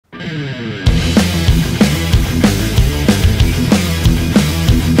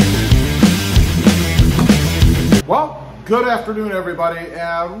Well, good afternoon, everybody,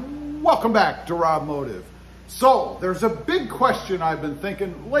 and welcome back to RobMotive. So, there's a big question I've been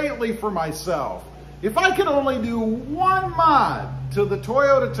thinking lately for myself. If I could only do one mod to the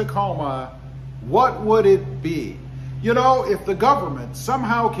Toyota Tacoma, what would it be? You know, if the government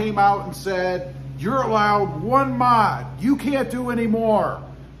somehow came out and said, you're allowed one mod, you can't do any more,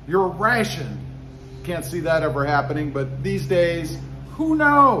 you're rationed. Can't see that ever happening, but these days, who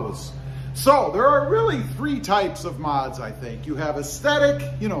knows? So there are really three types of mods, I think. You have aesthetic,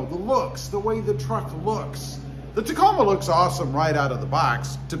 you know, the looks, the way the truck looks. The Tacoma looks awesome right out of the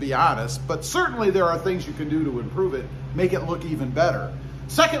box, to be honest, but certainly there are things you can do to improve it, make it look even better.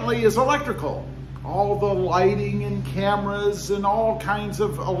 Secondly is electrical. All the lighting and cameras and all kinds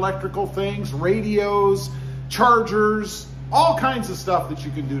of electrical things, radios, chargers, all kinds of stuff that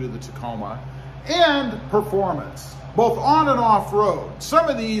you can do to the Tacoma. And performance, both on and off road. Some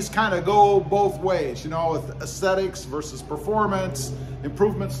of these kind of go both ways, you know, with aesthetics versus performance,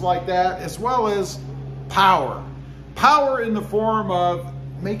 improvements like that, as well as power. Power in the form of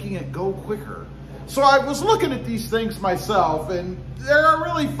making it go quicker. So I was looking at these things myself, and there are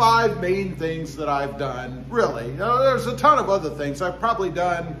really 5 main things that I've done, really. There's a ton of other things. I've probably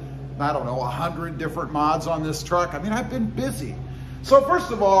done, I don't know, 100 different mods on this truck. I mean, I've been busy. So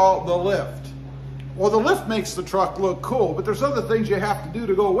first of all, the lift. Well, the lift makes the truck look cool, but there's other things you have to do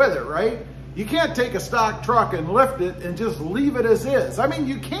to go with it, right? You can't take a stock truck and lift it and just leave it as is. I mean,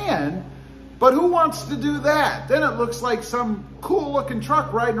 you can, but who wants to do that? Then it looks like some cool looking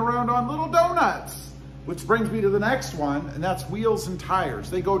truck riding around on little donuts. Which brings me to the next one, and that's wheels and tires.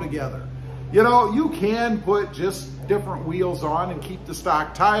 They go together. You know, you can put just different wheels on and keep the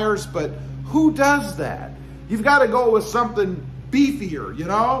stock tires, but who does that? You've got to go with something beefier, you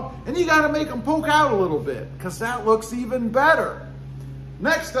know? And you got to make them poke out a little bit, because that looks even better.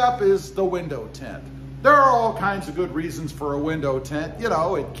 Next up is the window tint. There are all kinds of good reasons for a window tint. You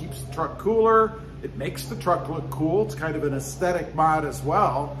know, it keeps the truck cooler. It makes the truck look cool. It's kind of an aesthetic mod as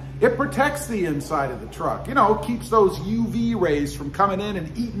well. It protects the inside of the truck. You know, keeps those UV rays from coming in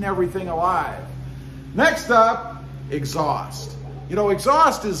and eating everything alive. Next up, exhaust. You know,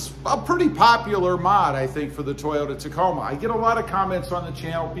 exhaust is a pretty popular mod, I think, for the Toyota Tacoma. I get a lot of comments on the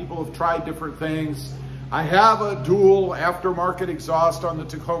channel. People have tried different things. I have a dual aftermarket exhaust on the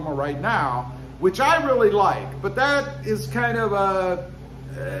Tacoma right now, which I really like, but that is kind of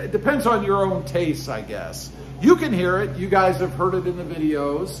it depends on your own taste, I guess. You can hear it. You guys have heard it in the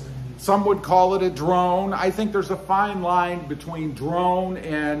videos. Some would call it a drone. I think there's a fine line between drone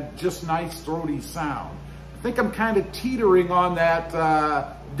and just nice throaty sound. I think I'm kind of teetering on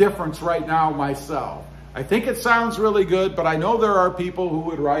that difference right now myself. I think it sounds really good, but I know there are people who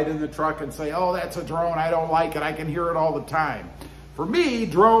would ride in the truck and say, oh, that's a drone, I don't like it, I can hear it all the time. For me,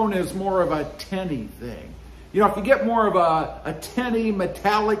 drone is more of a tinny thing. You know, if you get more of a tinny,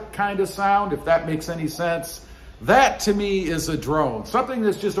 metallic kind of sound, if that makes any sense, that to me is a drone, something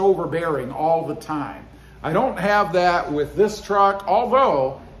that's just overbearing all the time. I don't have that with this truck,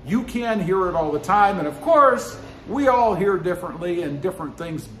 although you can hear it all the time. And of course, we all hear differently and different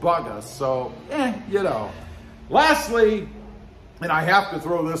things bug us. So, you know. Lastly, and I have to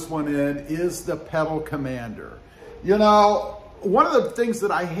throw this one in, is the pedal commander. You know, one of the things that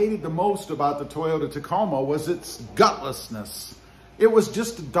I hated the most about the Toyota Tacoma was its gutlessness. It was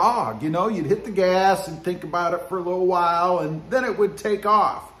just a dog, you know, you'd hit the gas and think about it for a little while and then it would take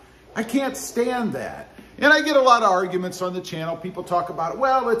off. I can't stand that. And I get a lot of arguments on the channel. People talk about it.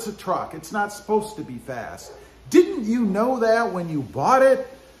 Well, it's a truck. It's not supposed to be fast. Didn't you know that when you bought it?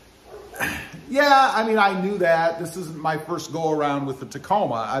 Yeah, I mean, I knew that. This isn't my first go around with the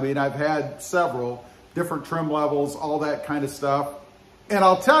Tacoma. I mean, I've had several different trim levels, all that kind of stuff. And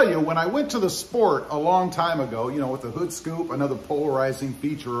I'll tell you, when I went to the Sport a long time ago, you know, with the hood scoop, another polarizing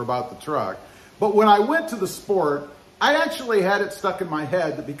feature about the truck. But when I went to the Sport, I actually had it stuck in my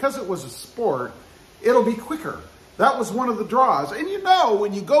head that because it was a Sport, it'll be quicker. That was one of the draws. And you know,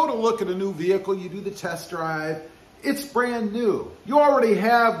 when you go to look at a new vehicle, you do the test drive, it's brand new. You already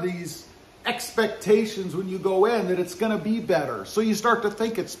have these expectations when you go in that it's gonna be better. So you start to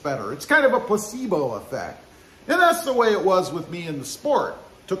think it's better. It's kind of a placebo effect. And that's the way it was with me in the Sport.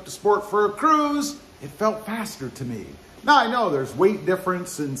 Took the Sport for a cruise, it felt faster to me. Now I know there's weight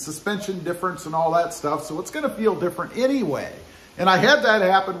difference and suspension difference and all that stuff, so it's gonna feel different anyway. And I had that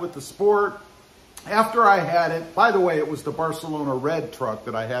happen with the Sport. After I had it, by the way, it was the Barcelona red truck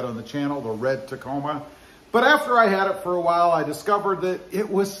that I had on the channel, the red Tacoma. But after I had it for a while, I discovered that it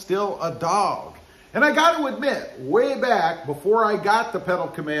was still a dog. And I got to admit, way back before I got the pedal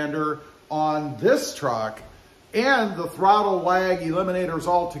commander on this truck and the throttle lag eliminators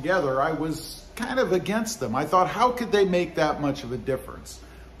all together, I was kind of against them. I thought, how could they make that much of a difference?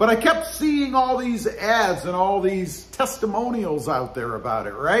 But I kept seeing all these ads and all these testimonials out there about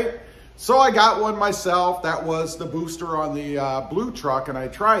it, right? So I got one myself. That was the booster on the blue truck, and I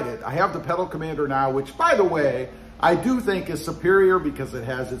tried it. I have the pedal commander now, which, by the way, I do think is superior because it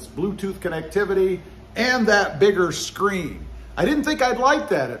has its Bluetooth connectivity and that bigger screen. I didn't think I'd like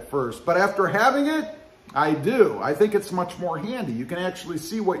that at first, but after having it, I do. I think it's much more handy. You can actually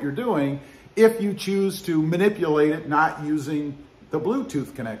see what you're doing if you choose to manipulate it not using the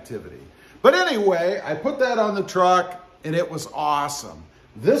Bluetooth connectivity. But anyway, I put that on the truck and it was awesome.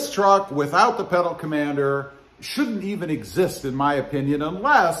 This truck without the pedal commander shouldn't even exist, in my opinion,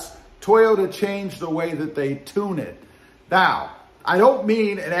 unless Toyota changed the way that they tune it. Now, I don't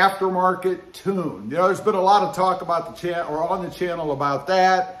mean an aftermarket tune. You know, there's been a lot of talk about the channel or on the channel about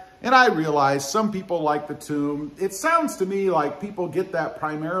that, and I realize some people like the tune. It sounds to me like people get that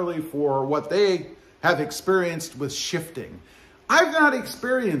primarily for what they have experienced with shifting. I've not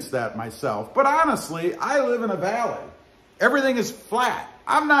experienced that myself, but honestly, I live in a valley. Everything is flat.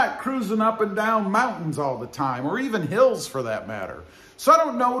 I'm not cruising up and down mountains all the time, or even hills for that matter. So I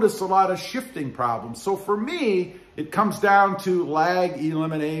don't notice a lot of shifting problems. So for me, it comes down to lag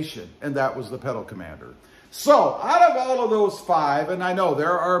elimination, and that was the pedal commander. So out of all of those 5, and I know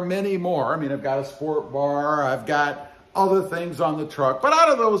there are many more. I mean, I've got a sport bar, I've got other things on the truck, but out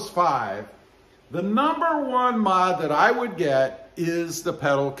of those 5, the #1 mod that I would get is the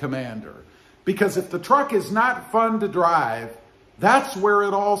pedal commander. Because if the truck is not fun to drive, that's where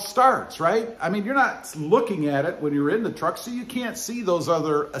it all starts, right? I mean, you're not looking at it when you're in the truck, so you can't see those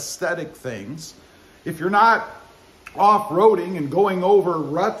other aesthetic things. If you're not off-roading and going over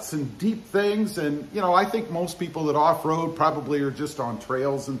ruts and deep things, and, you know, I think most people that off-road probably are just on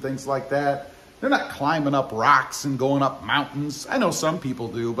trails and things like that. They're not climbing up rocks and going up mountains. I know some people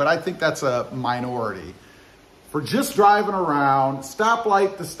do, but I think that's a minority. For just driving around,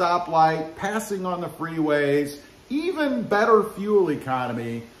 stoplight to stoplight, passing on the freeways, even better fuel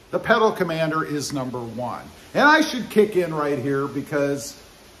economy, the pedal commander is #1. And I should kick in right here because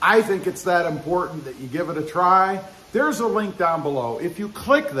I think it's that important that you give it a try. There's a link down below. If you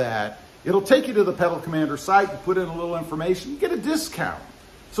click that, it'll take you to the pedal commander site. You put in a little information, you get a discount.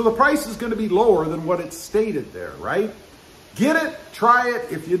 So the price is going to be lower than what it's stated there, right? Get it, try it.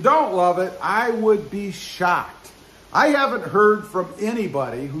 If you don't love it, I would be shocked. I haven't heard from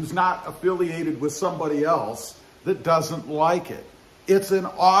anybody who's not affiliated with somebody else that doesn't like it. It's an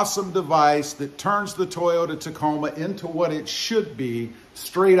awesome device that turns the Toyota Tacoma into what it should be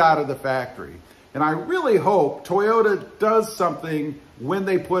straight out of the factory. And I really hope Toyota does something when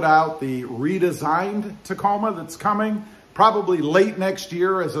they put out the redesigned Tacoma that's coming, probably late next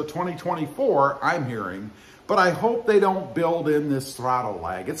year as a 2024, I'm hearing. But I hope they don't build in this throttle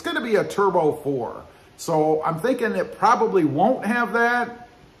lag. It's going to be a Turbo 4. So I'm thinking it probably won't have that,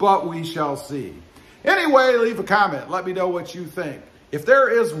 but we shall see. Anyway, leave a comment. Let me know what you think. If there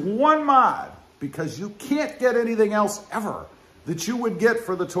is one mod, because you can't get anything else ever, that you would get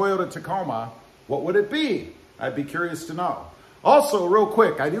for the Toyota Tacoma, what would it be? I'd be curious to know. Also, real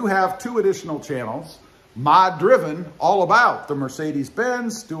quick, I do have 2 additional channels. Mod Driven, all about the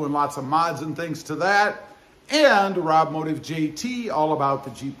Mercedes-Benz, doing lots of mods and things to that. And RobMotive JT, all about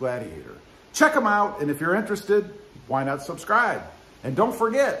the Jeep Gladiator. Check them out, and if you're interested, why not subscribe? And don't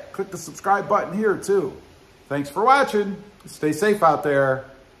forget, click the subscribe button here too. Thanks for watching. Stay safe out there.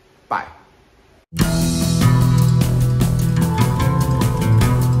 Bye.